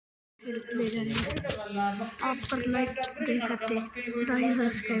ले जा रहे हैं। आप पर लाइक नहीं करते, ना ही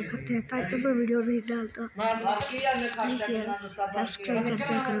सब्सक्राइब करते हैं, ताकि मैं वीडियो नहीं डालता। सब्सक्राइब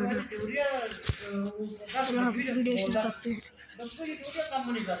करते करो ना। हम वीडियो शुरू करते हैं।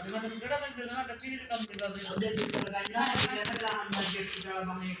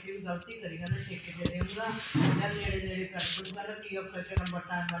 गलती करी ठेके दे देगा नेड़े नेड़े कर दूंगा की अखर के नंबर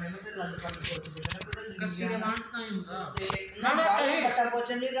टाइम बने में लल कर सोच देगा कसी के मांस का ही होगा ना ना कहीं पता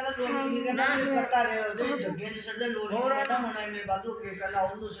पोचन नहीं करना लोड़ी नहीं करना करता रहे हो जग्गे ने सड़े लोड़ी नहीं करना होना में बातों के करना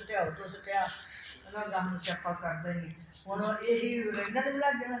उन तो सटिया ना गम चप्पा कर देंगे हुन यही रहंदा नहीं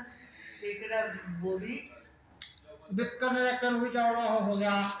लग जाना एकड़ा बोरी बिकन लेकन भी चौड़ा हो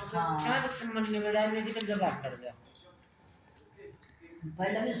गया हां मन ने बड़ा ने जी कंजर लाग कर गया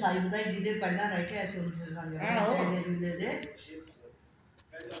पहले भी साई बताई दीदे पहला रह के ऐसे उनसे संग दे दे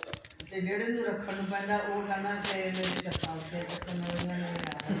ते जेड़े नु रखण नु पैंदा ओ कहना कि मेरे चक्का उते चक्कन वालियां ने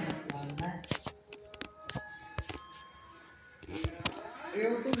आना ए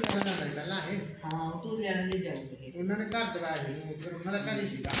तो लेना नहीं पहला है हां तो लेना ले जाओगे उन्होंने घर दवाया नहीं उधर उन्होंने घर ही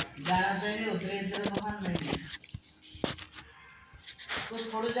सीधा जाना तो नहीं उधर इधर महान नहीं तो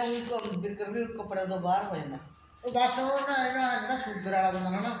थोड़ा जा उनको बिकर भी कपड़ा तो बाहर हो जाना बस ਉਹ ਨਾ ਜਿਹੜਾ ਸ਼ੂਗਰ ਵਾਲਾ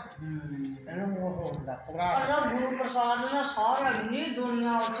ਬੰਦਾ ਨਾ ਇਹਨੂੰ ਉਹ ਹੁੰਦਾ ਘਬਰਾਹਟ ਔਰ ਗੁਰੂ ਪ੍ਰਸਾਦ ਨਾ ਸਾਰਾ ਇੰਨੀ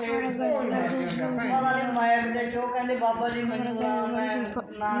ਦੁਨੀਆ ਉੱਥੇ ਪਤਾ ਨਹੀਂ ਮਾਇਕ ਦੇ ਚੋ ਕਹਿੰਦੇ ਬਾਬਾ ਜੀ ਮੈਨੂੰ ਰਾਮ ਹੈ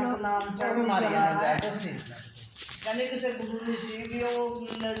ਨਾਨਕ ਨਾਮ ਚੜ੍ਹਦੀ ਕਲਾ ਕਹਿੰਦੇ ਕਿਸੇ ਗੁਰੂ ਨੇ ਸੀ ਵੀ ਉਹ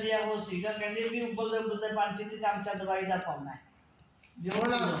ਨਜ਼ਰੀਆ ਉਹ ਸੀਗਾ ਕਹਿੰਦੇ ਵੀ ਉੱਪਰ ਦੇ ਉੱਤੇ 5 ਚਮਚਾ ਦਵਾਈ ਦਾ ਪਾਉਣਾ ਹੈ ਜੋ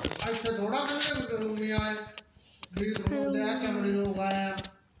ਨਾ ਇੱਥੇ ਥੋੜਾ ਕਹਿੰਦੇ ਰੂਮੀ ਆਏ ਵੀ ਰੋਗ ਦੇ ਚਮੜੀ ਰੋਗ ਆਇਆ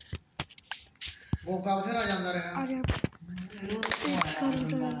वो का बथेरा जांदा रहा अरे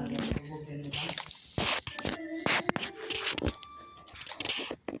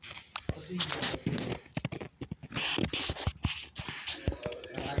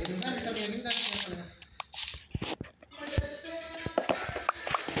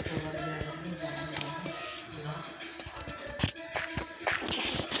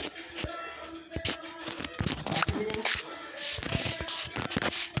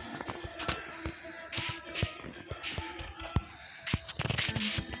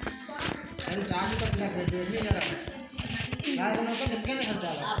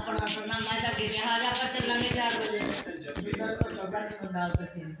अपना तो ना मैं तो गिरे आज आप चलेंगे 4 बजे इधर पर तो गाड़ी में डाल के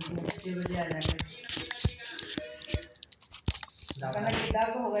 6 बजे आ जाएंगे कहना कितना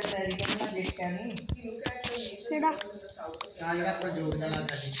को होगा तैयारी करना देखा नहीं केड़ा आज का पर जोड़ जाना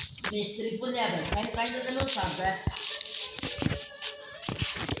चाहिए मिस्त्री को ले आवे कल तो लोग साथ है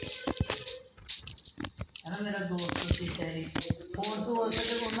ना मेरा दोस्त की तैयारी फोन तो हो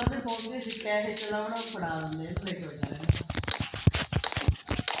सके उन्होंने फोन भी सीखा है चलाना पड़ा लेके बैठा है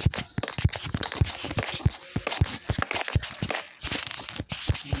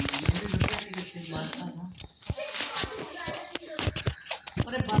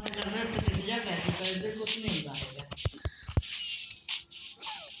अरे बात करना तो टिकिया बैठ कर दे कुछ नहीं होगा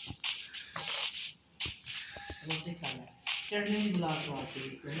रोटी खाना चटनी भी गिलास वाली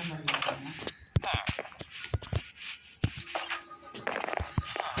है ना मर जाना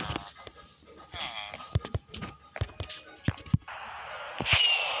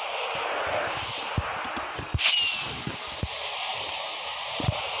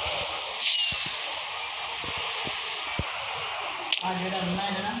आ जेड़ा अन्ना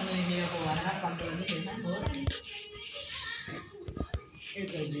है ना हुणे ये होवा है ना पग लगी है ना और ये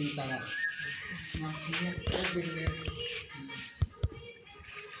तो जीता है माफी है तो बिल्ले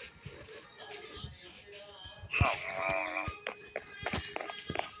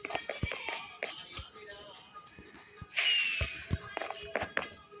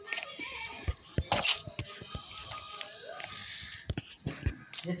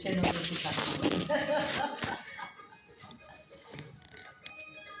ये चैनल पे सिखा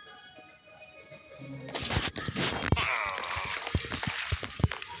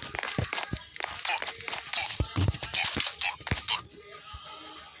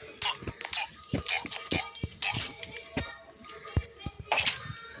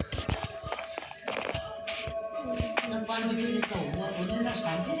पानी भी तो वो बोले ना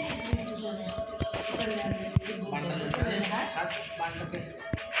शांति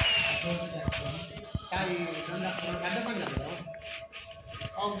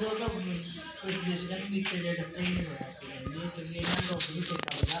और जो तो कुछ देश का मीठे जेड ट्रेन हो रहा है ये तो ये ना लोग भी तो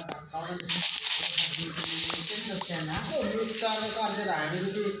करना था और तो क्या ना रुकता है कार दे रहा है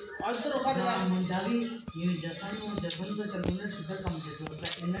और तो रोका दे रहा मुंडा भी ये जसन तो चलने सीधा कम से तो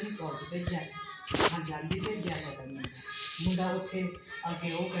इन्हें कॉल पे जाए हाँ जल्दी भेजा पता मुंडा उठे अगे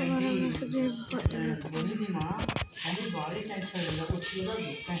वो कहती बोली नी माँ कहती बड़ी टेंशन लगा उठी दुख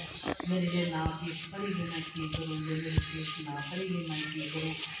है मेरे जे ना फीस भरी गई मैं की करूँ जो मेरी फीस ना भरी गई मैं की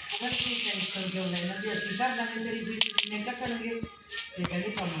करूँ अगर तू टेंशन क्यों लेना जी असं कर देंगे तेरी फीस कितने कटणगे तो कहती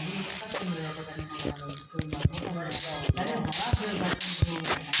कम भी कटन मेरा पता नहीं कोई मत बड़ा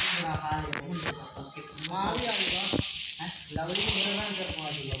हाल है माँ भी आऊँगा लवली को मेरा घर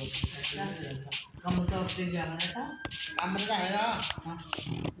पहुँच दूँगा कम तो उससे जाना था काम रहता है ना हाँ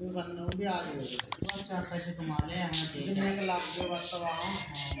वो करने वो भी आ जाएगा बहुत चार पैसे कमा ले आना चाहिए कितने के लाख के बाद सब वहाँ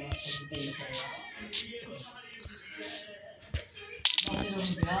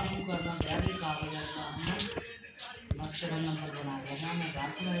ब्याह भी करना ब्याह भी कागज का मस्त तेरा नंबर बना देना मैं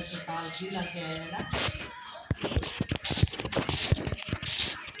रात में एक साल की लाके आया ना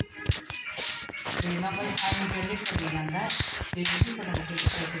देना भाई खाने के लिए कर जाता है लेकिन नहीं पता कि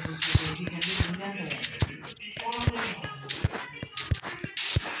कैसे दूसरी बेटी के लिए बन जाता है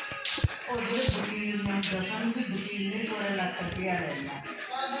और जो वकील ने दसन भी वकील ने 2 लाख रुपया लेना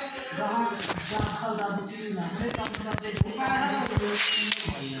जहाँ जहाँ का वकील ना हमें कम से कम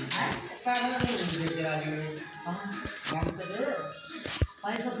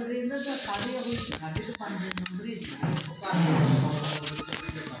पैसा खरीदना तो खाली अभी खाली तो 5 नंबर ही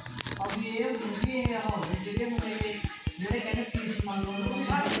अब ये हो जगह मुझे मेरे कहने फीस मांग लो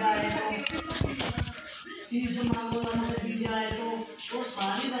जाए तो फीस मांग लो हमारे भी जाए तो वो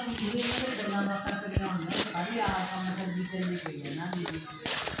सारी बस मुझे करना बात करना है सारी आप मतलब डिटेल ली गई है ना दीदी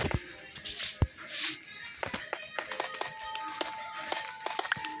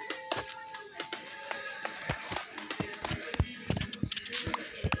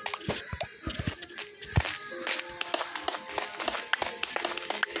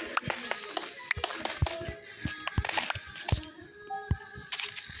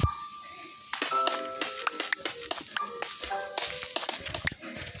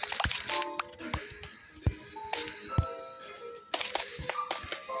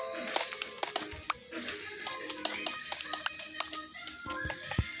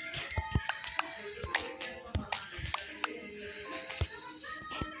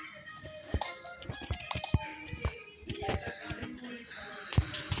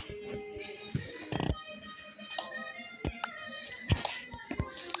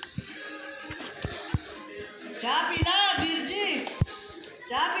चाह पीना वीर जी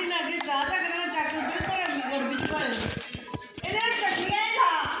चाह पीना जी चाह तक करना चाकू दिल कर बिगड़ बिच पर इधर चटिया ही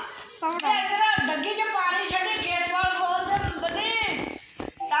था इधर डग्गी जो पानी छड़ी गेट पर खोल दे बने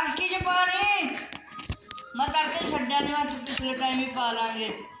टांकी जो पानी मत तड़के छड्या नहीं मैं पिछले टाइम ही पा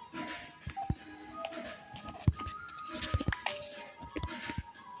लांगे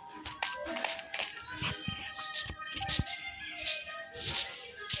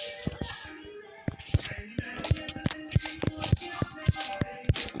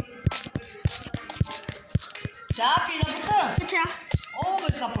चाह पी लो पुत्र अच्छा ओ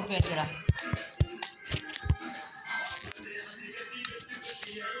भाई कप पे तेरा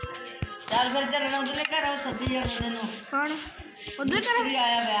चल फिर चलना उधर घर आओ सदी है बंदे नु कौन उधर घर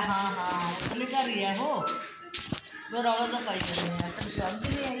आया वे हां हां उधर घर ही है वो रौला तो पाई करने हैं तो समझ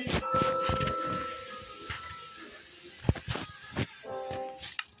नहीं आई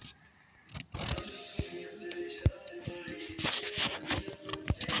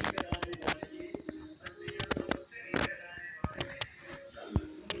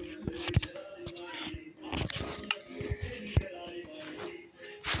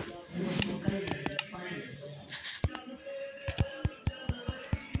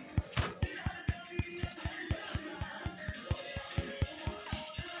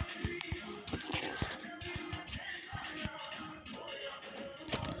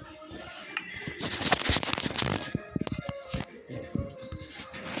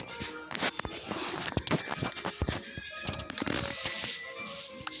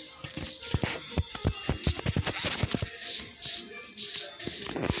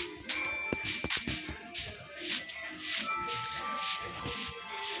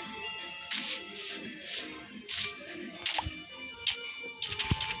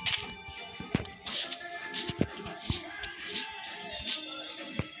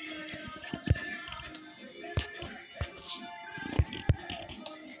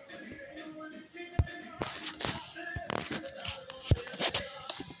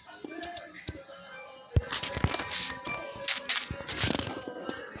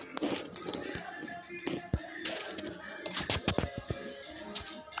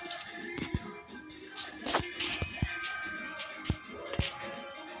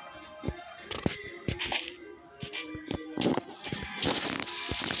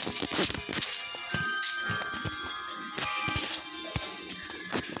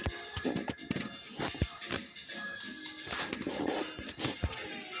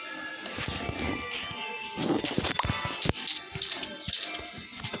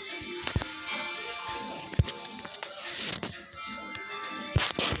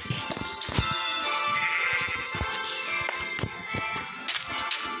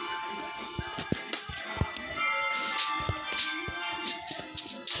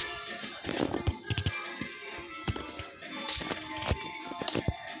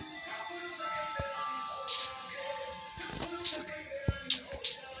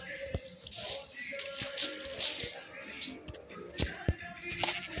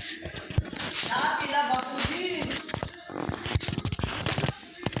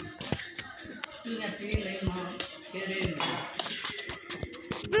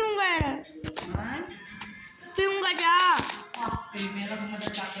पीऊंगा जा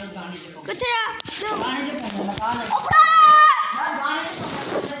किथे जा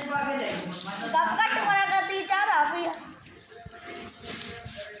गाने